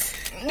 please.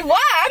 Why? I'm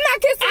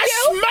not kissing I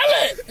you. smell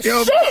it.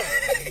 Yo,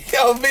 Shit.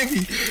 yo,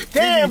 baby.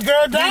 Damn,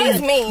 girl.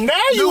 Excuse me. Now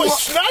you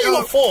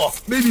a 4.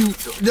 Baby,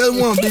 just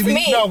one, baby.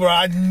 me. No, bro.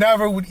 I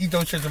never would eat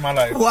those shits in my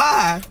life.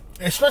 Why?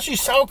 Especially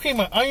sour cream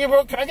and onion,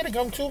 bro. Can I get a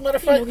gum too, matter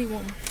of fact? he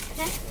won't.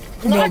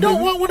 No, I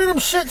don't want one of them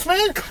shits,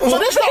 man. So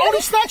this the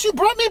only snacks you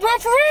brought me, bro,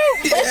 for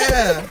real?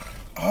 Yeah.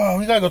 Oh,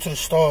 we gotta go to the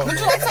store, man.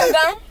 Like some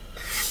gum?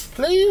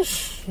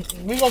 Please?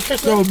 We gonna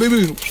kiss Yo, them?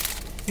 baby.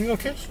 You gonna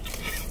kiss?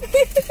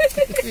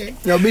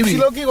 Yo, baby. She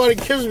low-key wanna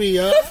kiss me,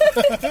 yo.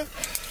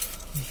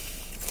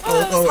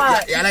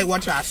 Yeah, like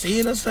what y'all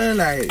seen or something?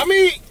 Like, I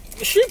mean,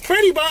 she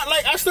pretty, but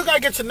like I still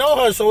gotta get to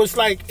know her. So it's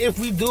like if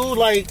we do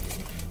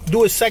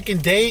a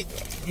second date,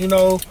 you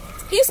know.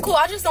 He's cool.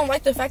 I just don't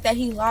like the fact that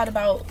he lied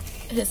about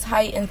his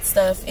height and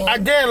stuff. And I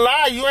didn't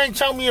lie. You ain't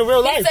tell me in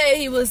real he life. said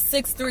he was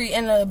 6'3"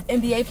 and an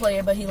NBA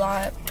player, but he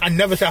lied. I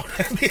never said I was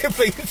an NBA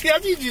player. See how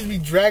you just be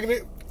dragging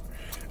it?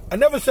 I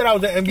never said I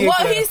was an NBA Well,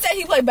 player. he said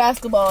he played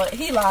basketball.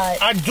 He lied.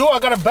 I do. I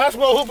got a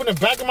basketball hoop in the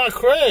back of my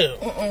crib.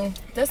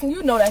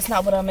 You know that's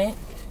not what I meant.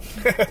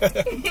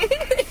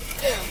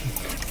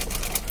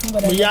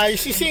 But yeah,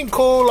 she seemed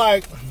cool.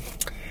 Like,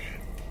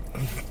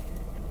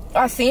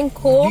 I seem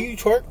cool. do you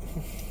twerk?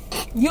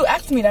 You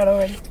asked me that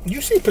already.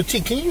 You seem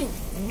petite. Can you?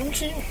 Let me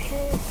see.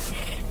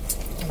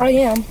 I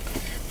am.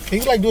 Can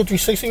you like do a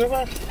 360 in the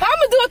car? How I'm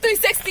gonna do a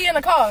 360 in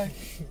a car?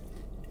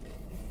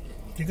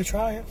 You could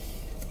try it.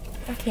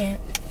 I can't.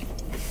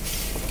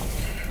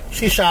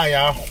 She's shy,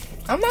 y'all.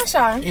 I'm not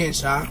shy. yeah,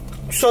 shy.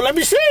 So let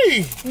me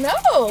see. No.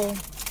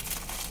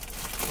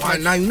 Why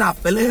now you not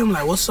feeling him?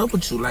 Like, what's up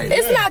with you? Like,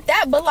 It's not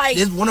that, but like,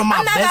 This one of my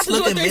I'm not best about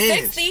to do a looking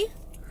 360.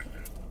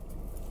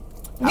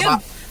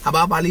 how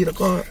about if I leave the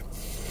car?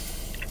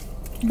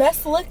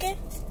 Best looking?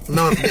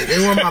 No,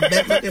 they one of my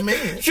best looking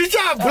men. She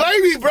trying to play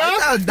me, bro. No,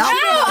 look.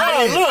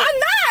 I'm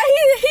not.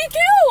 He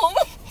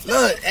cute.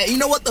 Look, and you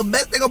know what the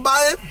best thing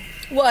about it?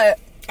 What?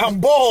 I'm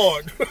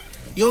bored.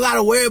 You don't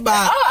gotta worry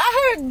about. Oh,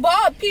 I heard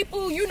bald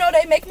people,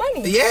 they make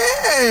money.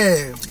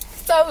 Yeah.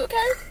 So,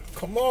 okay.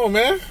 Come on,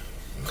 man.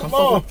 Come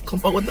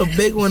fuck with the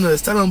big one.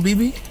 Tell them,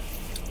 BB.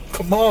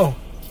 Come on.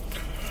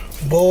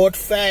 Bored,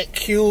 fat,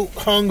 cute,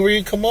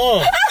 hungry. Come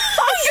on.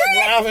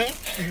 Hungry? Robin,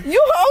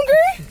 You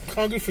hungry?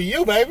 hungry for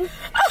you, baby.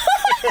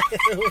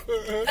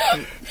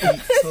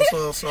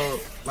 So,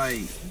 like,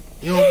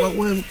 you don't fuck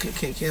with him?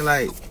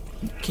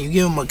 Can you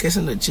give him a kiss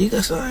in the cheek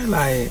or something?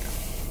 Like,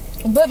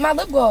 But my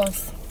lip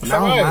gloss. no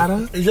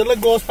matter. Is your lip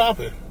gloss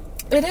popping?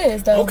 It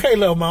is though. Okay,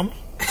 little mama.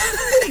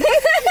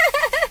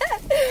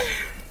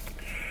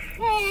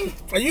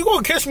 Are you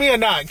gonna kiss me or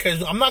not?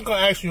 Because I'm not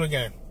gonna ask you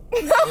again. Who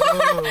is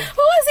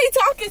he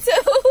talking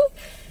to?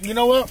 You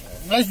know what?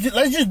 Let's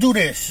just do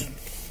this.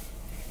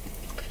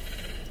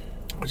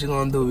 What you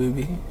gonna do,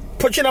 baby?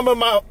 Put your number in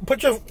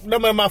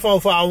my phone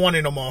before I want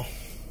it no more.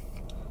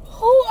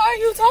 Who are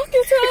you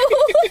talking to?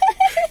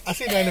 I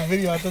seen that in the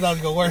video. I thought that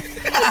was gonna work.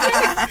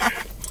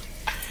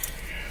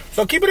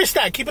 So keep it a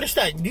stack. Keep it a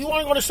stack. Do you want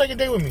to go on a second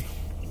date with me?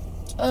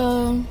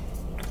 I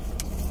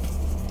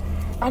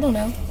don't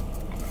know.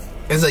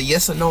 It's a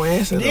yes or no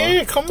answer, though.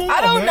 Yeah, come on.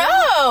 I don't man.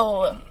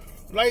 know.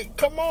 Like,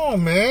 come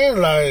on, man.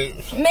 Like,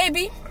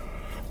 Maybe.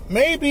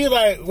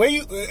 like, where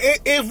you?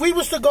 If we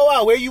was to go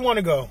out, where you want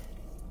to go?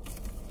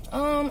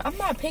 I'm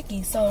not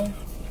picky, so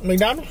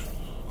McDonald's.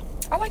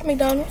 I like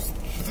McDonald's.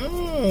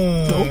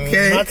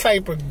 Okay. My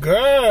type of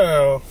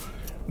girl.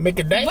 Make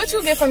a date. What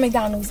you get from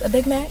McDonald's? A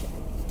Big Mac?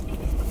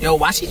 Yo,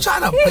 why she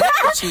trying to play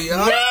with you, yo?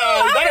 Yo, is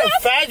that a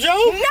fat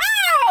joke?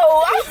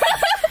 No!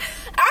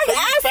 I'm So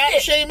you fat asking.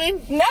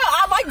 shaming? No,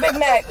 I like Big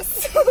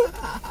Macs.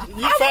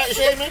 You fat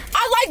shaming?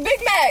 I like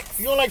Big Macs.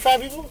 You don't like fat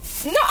people?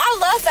 No, I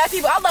love fat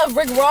people. I love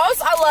Rick Ross.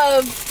 I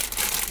love...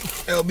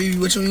 Yo, baby,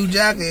 which one you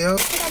jacking, yo?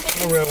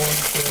 The red one.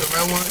 The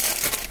red one?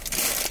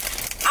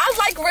 I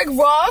like Rick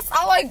Ross.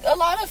 I like a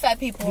lot of fat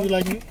people. You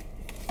like me?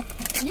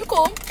 You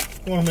cool?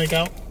 You want to make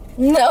out?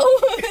 No.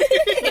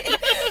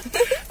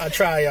 I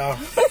try, y'all.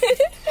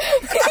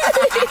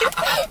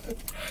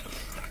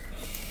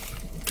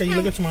 Can you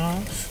look into my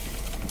eyes?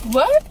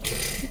 What?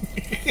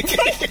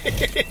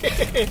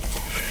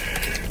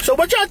 So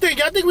what y'all think?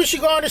 Y'all think we should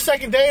go on a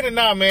second date or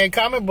not, man?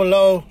 Comment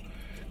below.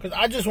 Because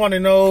I just want to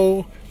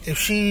know if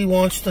she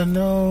wants to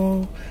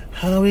know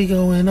how we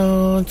going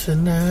on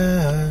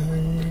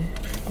tonight.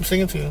 I'm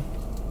singing to you.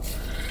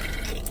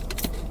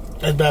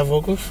 That's bad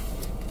vocals.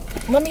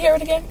 Let me hear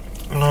it again.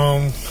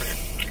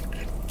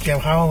 Damn,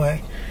 how am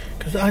I?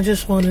 Because I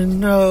just want to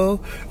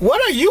know.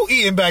 What are you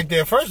eating back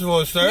there, first of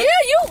all, sir? Yeah,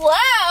 you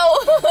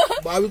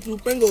loud. Barbecue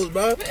Pringles,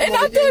 bro. And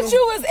I thought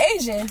you was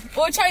Asian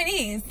or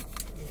Chinese.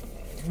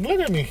 Look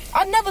at me.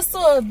 I never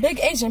saw a big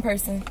Asian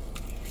person.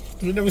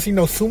 You never seen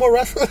no sumo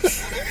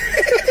wrestlers?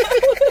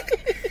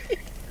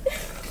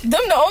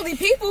 Them the only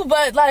people,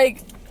 but like,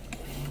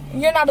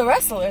 you're not a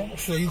wrestler.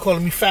 So you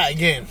calling me fat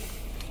again?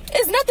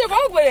 There's nothing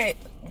wrong with it.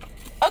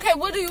 Okay,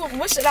 what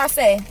should I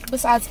say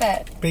besides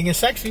fat? Big and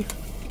sexy.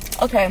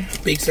 Okay.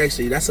 Big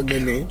Sexy, that's a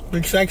good name.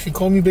 Big sexy.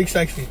 Call me Big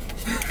Sexy.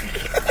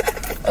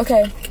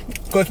 Okay.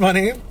 What's my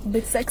name?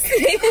 Big sexy.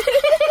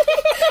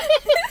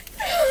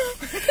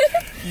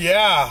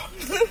 Yeah.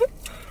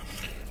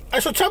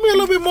 Alright, so tell me a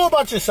little bit more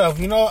about yourself.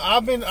 You know, I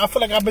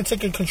feel like I've been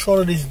taking control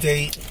of this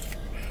date.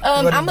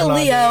 I'm a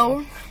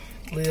Leo.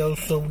 Leo,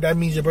 so that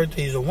means your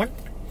birthday is a when?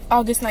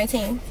 August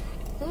 19th.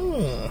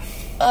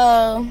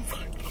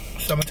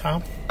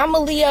 Summertime. I'm a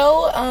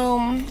Leo.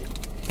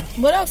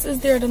 What else is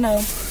there to know?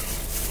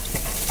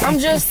 I'm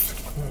just...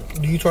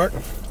 Do you twerk?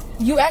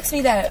 You asked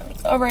me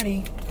that already.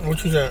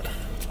 What you said?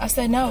 I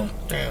said no.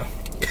 Damn.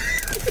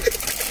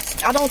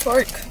 I don't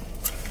twerk.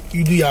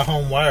 You do your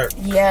homework.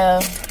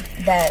 Yeah,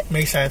 that.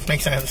 Makes sense.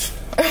 Makes sense.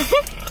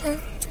 Damn,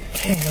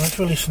 it's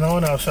really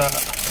snowing outside.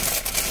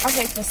 I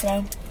hate the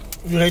snow.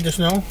 You hate the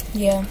snow?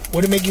 Yeah.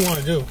 What did it make you want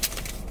to do?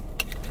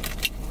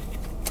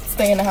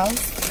 Stay in the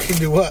house. You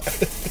do what?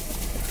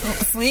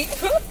 Sleep.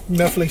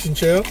 Netflix and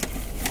chill?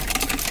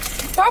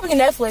 Probably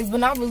Netflix, but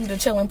not really the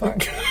chilling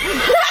part.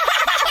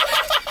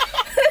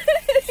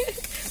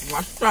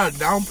 Why she trying to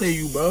downplay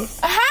you, bro?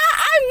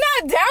 I'm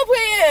not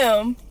downplaying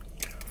him.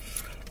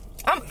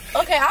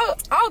 Okay,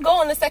 I'll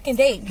go on the second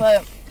date,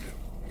 but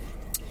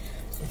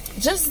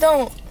just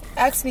don't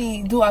ask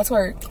me, do I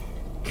twerk?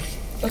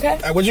 Okay?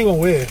 What you gonna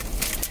wear?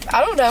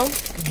 I don't know.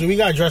 Do we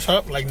gotta dress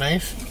up like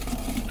nice?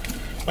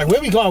 Like where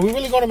we going? We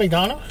really going to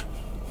McDonald's?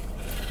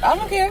 I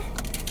don't care.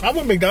 I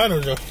want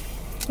McDonald's though.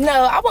 No,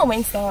 I want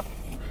Wingstop.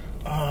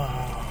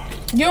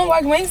 You don't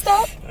like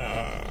Wingstop?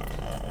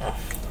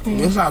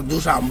 Wingstop do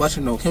something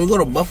busting though. Can we go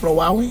to Buffalo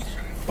Wild Wings?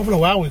 Buffalo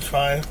Wild Wings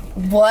fire.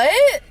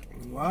 What?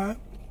 What?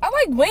 I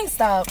like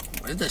Wingstop.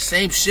 It's the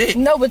same shit.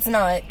 No, it's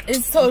not.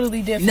 It's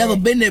totally different. You never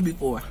been there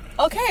before.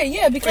 Okay,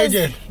 yeah, because...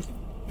 AJ,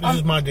 this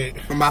is my date.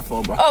 My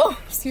fault, bro. Oh,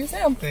 excuse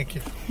him. Thank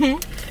you. You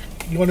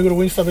want to go to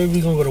Wingstop? Maybe we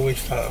gonna go to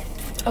Wingstop.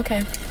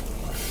 Okay.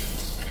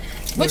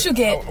 What you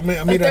get? I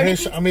made a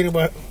hint. I made it,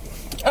 but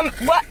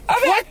what?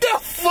 what the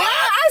fuck?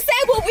 I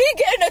said, well, we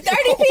getting a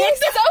 30 piece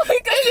so we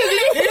could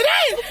split it.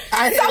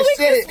 I So we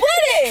could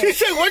split She it.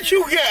 said, "What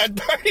you get? A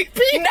 30p?"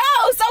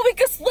 No, so we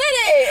could split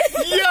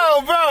it.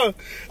 Yo, bro. I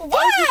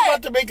was just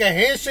about to make a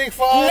handshake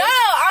for her. No,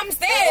 I'm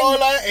saying.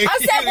 All I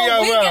said, well,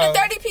 Yo, we bro. get a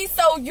 30 piece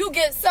so you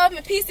get some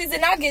pieces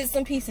and I get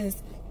some pieces.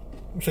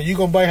 So you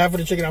gonna buy half of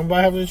the chicken? I'm gonna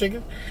buy half of the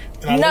chicken,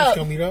 and I No. just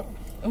gonna meet up.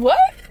 What?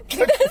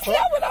 That's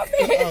not what I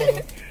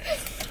meant.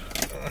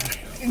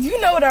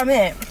 You know what I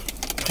meant.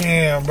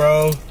 Damn,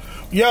 bro.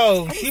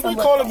 Yo, need she some been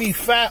lip calling gloss. me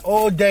fat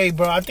all day,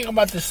 bro. I think I'm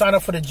about to sign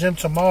up for the gym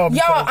tomorrow. Yo,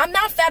 because I'm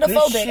not this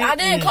fatophobic. shit I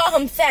didn't is call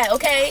him fat,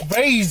 okay?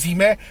 crazy,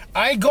 man.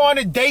 I ain't going on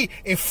a date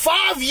in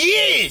 5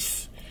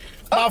 years.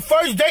 My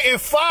first date in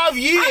 5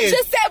 years. I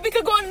just said we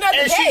could go on another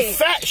and she date.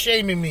 fat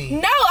shaming me.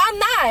 No, I'm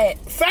not.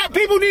 Fat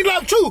people need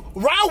love too.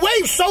 Rod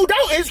Wave sold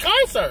out his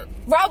concert.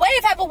 Rod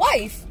Wave have a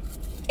wife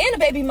and a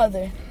baby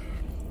mother.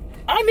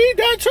 I need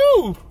that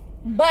too.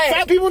 But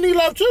Fat people need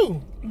love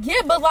too.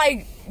 yeah, but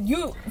like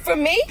you for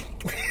me?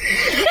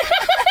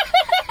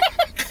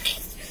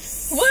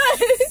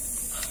 What?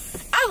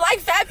 I like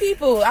fat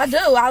people. I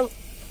do.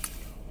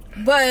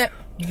 But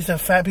You said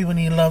fat people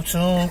need love too.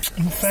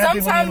 Fat people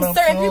need sometimes love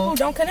certain too. people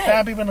don't connect.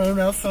 Fat people need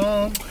love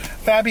too.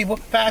 Fat people,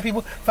 fat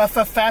people, fat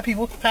people, fat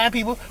people, fat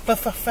people,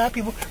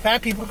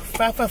 fat people,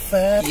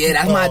 fat. Yeah,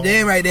 that's my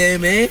dad right there,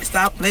 man.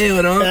 Stop playing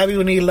with him. Fat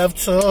people need love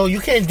too. You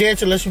can't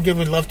dance unless you're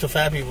giving love to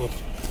fat people.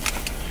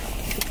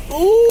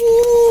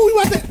 Ooh, you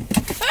about to?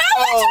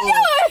 What you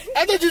doing?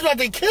 I thought you was about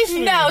to kiss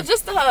me. No,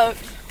 just a hug.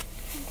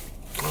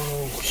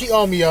 She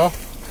on me, y'all.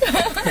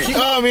 She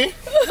on me.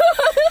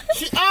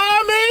 She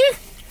on me.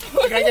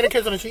 Can I get a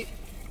kiss on the cheek?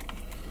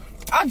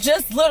 I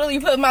just literally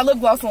put my lip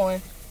gloss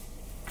on.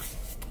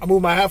 I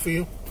moved my hat for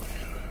you.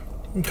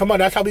 Come on,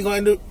 that's how we gonna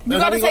end it. You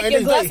gotta take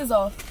your glasses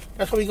off.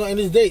 That's how we gonna end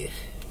this date.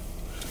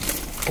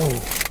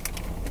 Oh.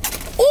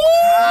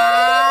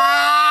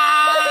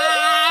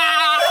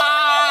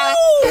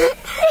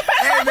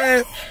 Hey,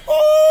 man.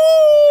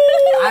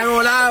 I ain't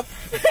gonna lie.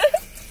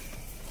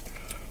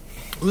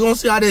 We gonna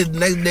see how this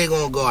next day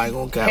gonna go. I ain't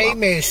gonna care. Hey,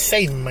 man,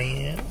 Satan,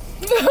 man.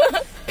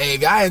 Hey,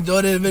 if y'all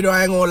enjoyed this video,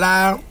 I ain't gonna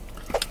lie.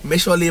 Make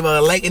sure to leave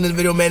a like in this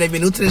video, man. If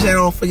you're new to the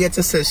channel, don't forget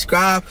to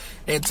subscribe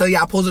and tell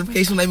y'all post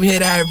notifications. Let me hear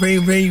that.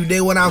 Bring you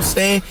did what I'm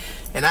saying.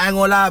 And I ain't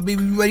gonna lie,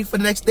 baby, you ready for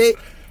the next date?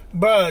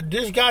 Bruh,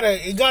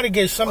 it gotta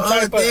get some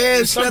type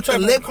Damn, of some slap the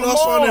type lip of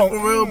gloss on it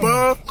for real,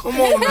 bro.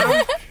 Come on,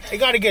 man. It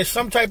gotta get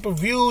some type of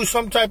views,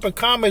 some type of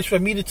comments for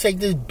me to take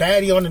this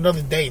baddie on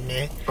another date,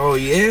 man. Oh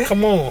yeah.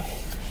 Come on.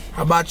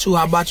 How about you?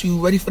 How about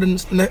you? Ready for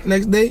the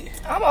next date?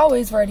 I'm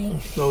always ready.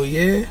 Oh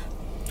yeah.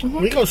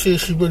 We gonna see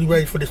if she's really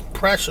ready for this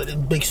pressure, this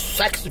big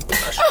sexy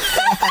pressure.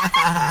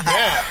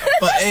 Yeah.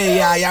 But hey,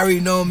 y'all already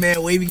know,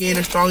 man. Wavy getting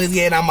the strongest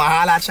game. I'ma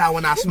holla at y'all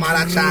when I smile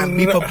at y'all.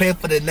 Be prepared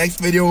for the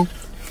next video.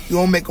 You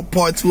gonna make a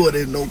part 2 of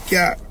this, no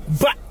cap.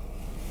 But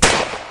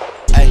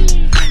Ay,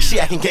 she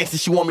acting gangster,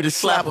 she want me to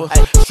slap her.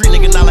 Ay, street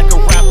nigga not like a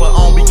rapper. I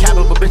don't be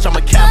capping, but bitch, I'm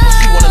a capper.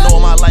 She wanna know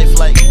my life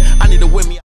like I need to whip me.